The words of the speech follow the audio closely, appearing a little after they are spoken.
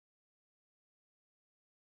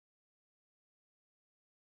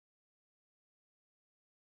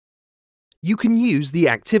You can use the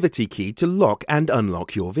activity key to lock and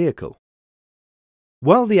unlock your vehicle.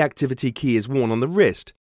 While the activity key is worn on the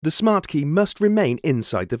wrist, the smart key must remain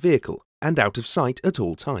inside the vehicle and out of sight at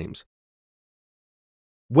all times.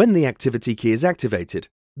 When the activity key is activated,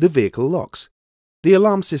 the vehicle locks, the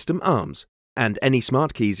alarm system arms, and any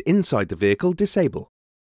smart keys inside the vehicle disable.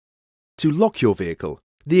 To lock your vehicle,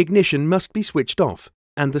 the ignition must be switched off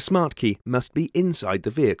and the smart key must be inside the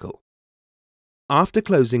vehicle. After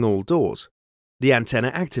closing all doors, the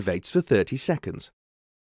antenna activates for 30 seconds.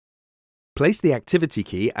 Place the activity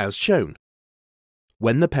key as shown.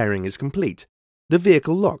 When the pairing is complete, the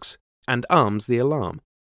vehicle locks and arms the alarm.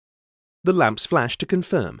 The lamps flash to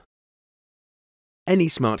confirm. Any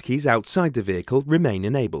smart keys outside the vehicle remain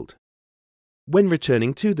enabled. When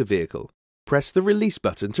returning to the vehicle, press the release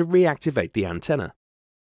button to reactivate the antenna.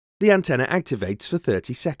 The antenna activates for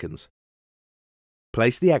 30 seconds.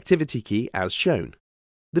 Place the activity key as shown.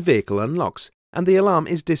 The vehicle unlocks and the alarm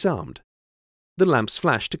is disarmed. The lamps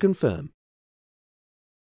flash to confirm.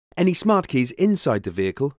 Any smart keys inside the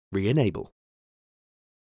vehicle re-enable.